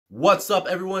What's up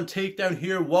everyone, Takedown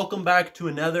here. Welcome back to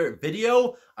another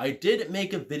video. I did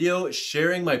make a video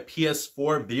sharing my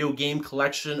PS4 video game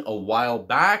collection a while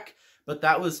back, but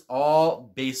that was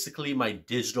all basically my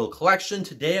digital collection.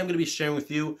 Today I'm going to be sharing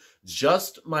with you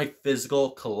just my physical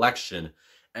collection.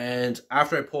 And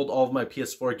after I pulled all of my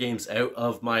PS4 games out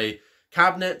of my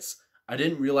cabinets, I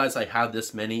didn't realize I had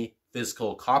this many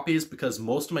physical copies because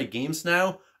most of my games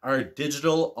now are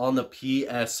digital on the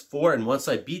PS4, and once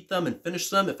I beat them and finish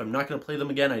them, if I'm not going to play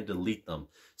them again, I delete them.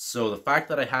 So the fact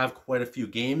that I have quite a few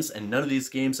games, and none of these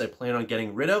games I plan on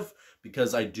getting rid of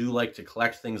because I do like to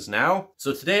collect things now.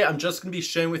 So today I'm just going to be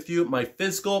sharing with you my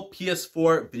physical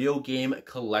PS4 video game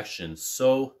collection.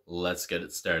 So let's get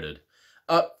it started.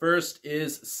 Up first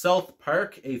is South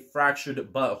Park: A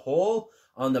Fractured But Whole.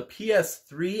 On the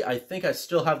PS3, I think I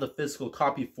still have the physical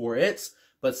copy for it,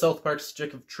 but South Park: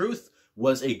 Stick of Truth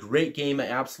was a great game. I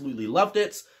absolutely loved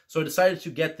it. So I decided to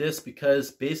get this because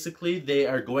basically they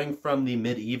are going from the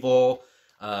medieval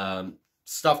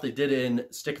stuff they did in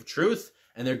Stick of Truth,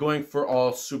 and they're going for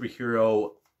all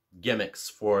superhero gimmicks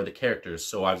for the characters.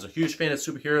 So I was a huge fan of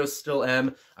superheroes, still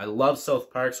am. I love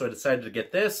South Park, so I decided to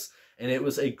get this, and it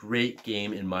was a great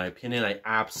game in my opinion. I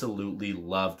absolutely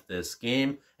loved this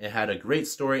game. It had a great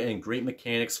story and great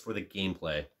mechanics for the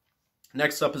gameplay.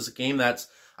 Next up is a game that's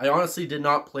I honestly did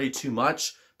not play too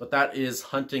much, but that is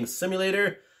Hunting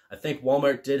Simulator. I think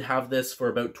Walmart did have this for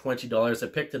about $20. I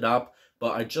picked it up,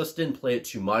 but I just didn't play it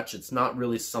too much. It's not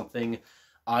really something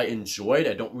I enjoyed.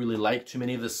 I don't really like too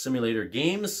many of the simulator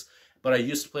games, but I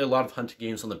used to play a lot of hunting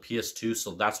games on the PS2,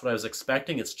 so that's what I was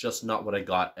expecting. It's just not what I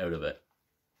got out of it.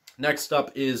 Next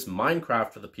up is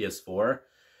Minecraft for the PS4.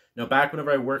 Now, back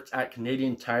whenever I worked at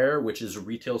Canadian Tire, which is a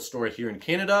retail store here in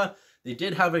Canada, they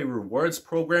did have a rewards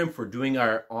program for doing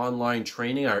our online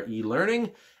training, our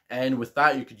e-learning, and with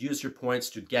that you could use your points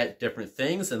to get different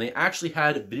things, and they actually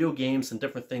had video games and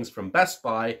different things from Best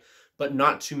Buy, but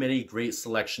not too many great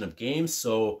selection of games.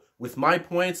 So with my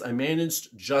points, I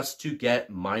managed just to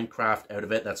get Minecraft out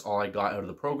of it. That's all I got out of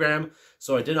the program.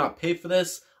 So I did not pay for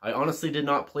this. I honestly did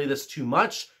not play this too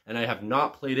much, and I have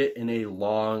not played it in a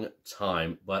long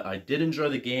time, but I did enjoy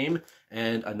the game,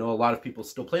 and I know a lot of people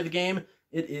still play the game.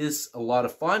 It is a lot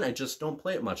of fun. I just don't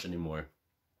play it much anymore.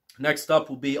 Next up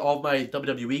will be all of my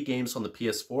WWE games on the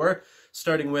PS4,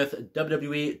 starting with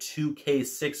WWE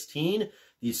 2K16.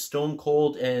 The Stone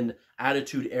Cold and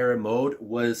Attitude Era mode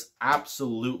was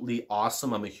absolutely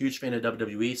awesome. I'm a huge fan of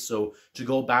WWE, so to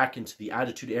go back into the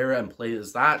Attitude Era and play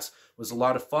as that was a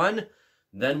lot of fun.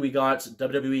 Then we got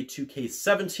WWE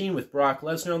 2K17 with Brock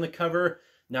Lesnar on the cover.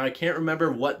 Now, I can't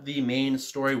remember what the main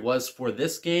story was for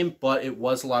this game, but it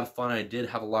was a lot of fun. I did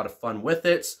have a lot of fun with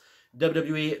it.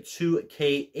 WWE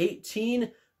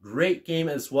 2K18, great game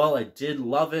as well. I did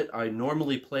love it. I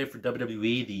normally play for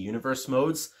WWE the Universe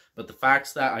modes, but the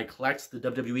fact that I collect the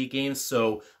WWE games,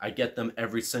 so I get them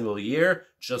every single year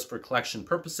just for collection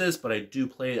purposes, but I do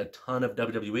play a ton of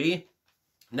WWE.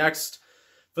 Next,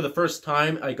 for the first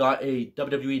time, I got a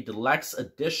WWE Deluxe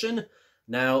Edition.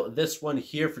 Now, this one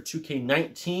here for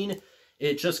 2K19,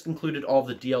 it just included all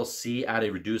the DLC at a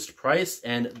reduced price,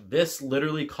 and this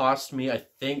literally cost me, I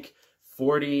think,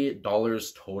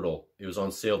 $40 total. It was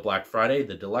on sale Black Friday,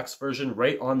 the deluxe version,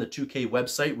 right on the 2K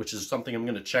website, which is something I'm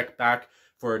going to check back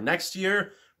for next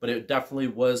year, but it definitely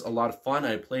was a lot of fun.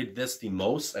 I played this the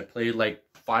most. I played like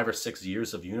 5 or 6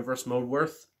 years of Universe mode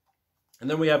worth. And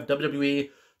then we have WWE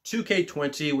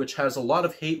 2K20, which has a lot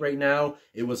of hate right now.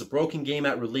 It was a broken game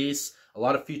at release. A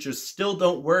lot of features still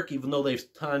don't work, even though they've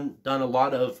done a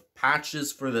lot of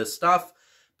patches for this stuff.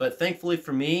 But thankfully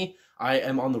for me, I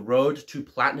am on the road to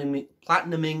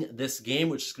platinuming this game,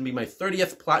 which is going to be my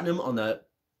 30th platinum on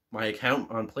my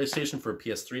account on PlayStation for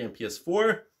PS3 and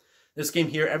PS4. This game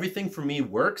here, everything for me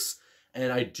works,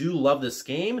 and I do love this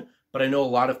game, but I know a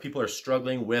lot of people are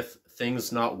struggling with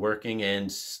things not working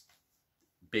and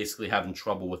basically having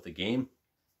trouble with the game.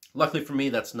 Luckily for me,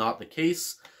 that's not the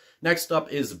case. Next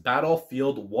up is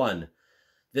Battlefield 1.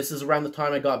 This is around the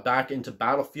time I got back into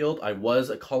Battlefield. I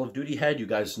was a Call of Duty head. You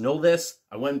guys know this.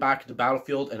 I went back into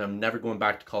Battlefield, and I'm never going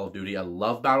back to Call of Duty. I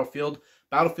love Battlefield.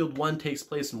 Battlefield 1 takes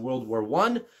place in World War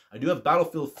I. I do have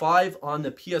Battlefield 5 on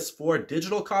the PS4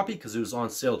 digital copy because it was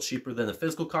on sale cheaper than the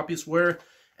physical copies were,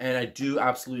 and I do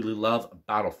absolutely love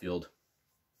Battlefield.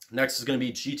 Next is going to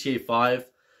be GTA 5.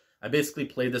 I basically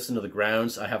played this into the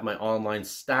grounds. I have my online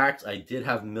stacked. I did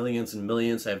have millions and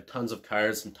millions. I have tons of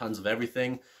cars and tons of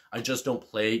everything. I just don't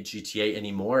play GTA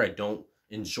anymore. I don't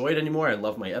enjoy it anymore. I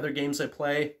love my other games I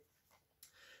play.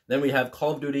 Then we have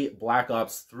Call of Duty Black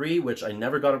Ops 3, which I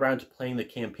never got around to playing the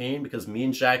campaign because me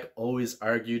and Jack always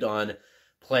argued on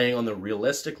playing on the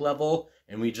realistic level,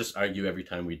 and we just argue every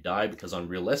time we die because on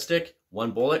realistic,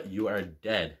 one bullet, you are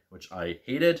dead, which I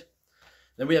hated.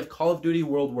 Then we have Call of Duty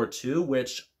World War II,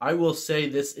 which I will say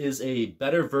this is a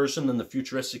better version than the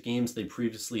futuristic games they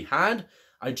previously had.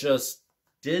 I just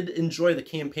did enjoy the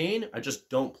campaign. I just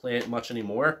don't play it much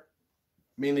anymore,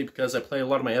 mainly because I play a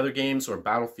lot of my other games or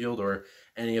Battlefield or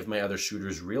any of my other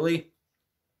shooters really.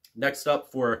 Next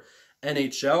up for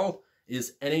NHL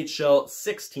is NHL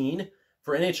 16.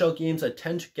 For NHL games, I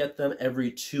tend to get them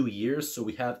every 2 years. So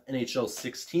we have NHL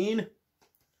 16,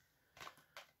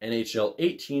 NHL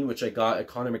 18, which I got a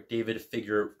Connor McDavid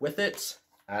figure with it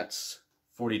at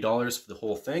 $40 for the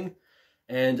whole thing.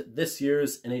 And this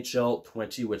year's NHL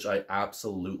 20, which I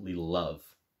absolutely love.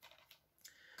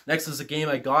 Next is a game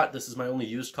I got. This is my only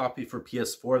used copy for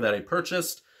PS4 that I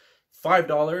purchased.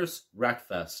 $5,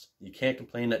 Wreckfest. You can't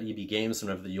complain at EB Games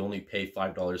whenever you only pay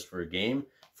 $5 for a game,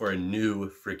 for a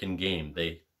new freaking game.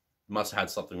 They must have had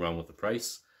something wrong with the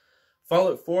price.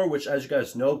 Fallout 4, which as you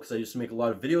guys know, because I used to make a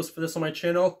lot of videos for this on my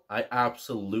channel, I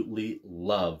absolutely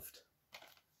loved.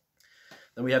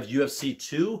 Then we have UFC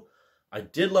 2. I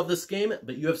did love this game,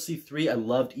 but UFC 3 I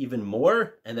loved even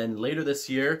more. And then later this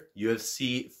year,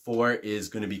 UFC 4 is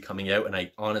going to be coming out, and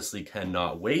I honestly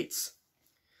cannot wait.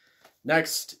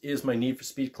 Next is my Need for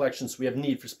Speed collection. So we have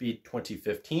Need for Speed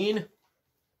 2015,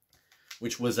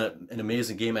 which was an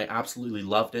amazing game. I absolutely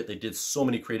loved it. They did so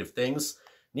many creative things.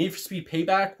 Need for Speed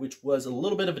Payback, which was a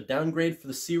little bit of a downgrade for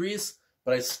the series,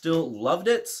 but I still loved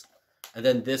it. And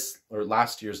then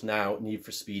last year's now, Need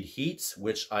for Speed Heat,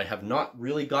 which I have not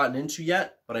really gotten into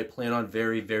yet, but I plan on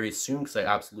very, very soon because I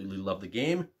absolutely love the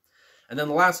game. And then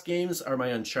the last games are my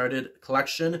Uncharted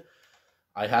collection.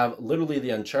 I have literally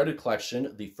the Uncharted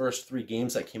collection, the first 3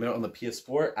 games that came out on the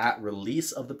PS4 at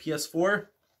release of the PS4.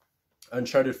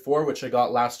 Uncharted 4, which I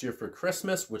got last year for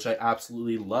Christmas, which I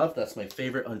absolutely love. That's my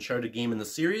favorite Uncharted game in the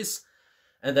series.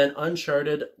 And then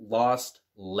Uncharted Lost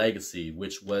Legacy,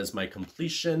 which was my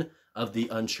completion of the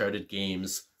Uncharted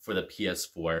games for the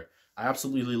PS4. I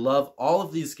absolutely love all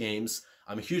of these games.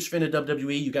 I'm a huge fan of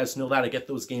WWE. You guys know that. I get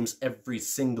those games every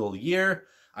single year.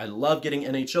 I love getting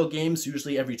NHL games,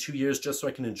 usually every 2 years, just so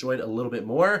I can enjoy it a little bit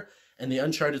more. And the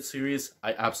Uncharted series,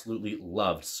 I absolutely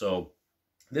loved. So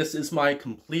this is my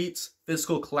complete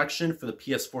physical collection for the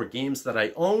PS4 games that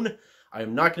I own. I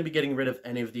am not going to be getting rid of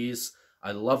any of these.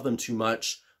 I love them too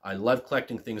much. I love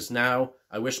collecting things now.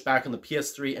 I wish back on the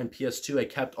PS3 and PS2 I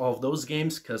kept all of those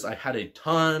games because I had a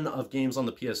ton of games on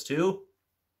the PS2.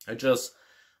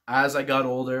 As I got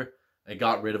older, I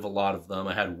got rid of a lot of them.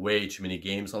 I had way too many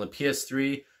games. On the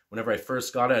PS3, whenever I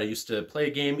first got it, I used to play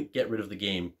a game, get rid of the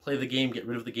game. Play the game, get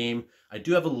rid of the game. I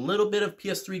do have a little bit of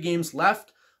PS3 games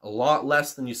left. A lot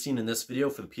less than you've seen in this video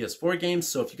for the PS4 games.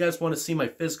 So if you guys want to see my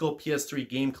physical PS3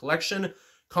 game collection,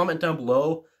 comment down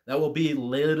below. That will be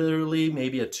literally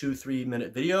maybe a 2-3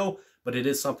 minute video, but it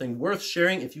is something worth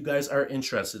sharing if you guys are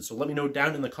interested. So let me know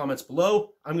down in the comments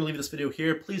below. I'm going to leave this video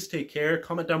here. Please take care.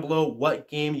 Comment down below what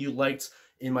game you liked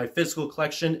in my physical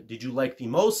collection. Did you like the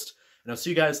most? And I'll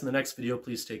see you guys in the next video.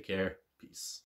 Please take care. Peace.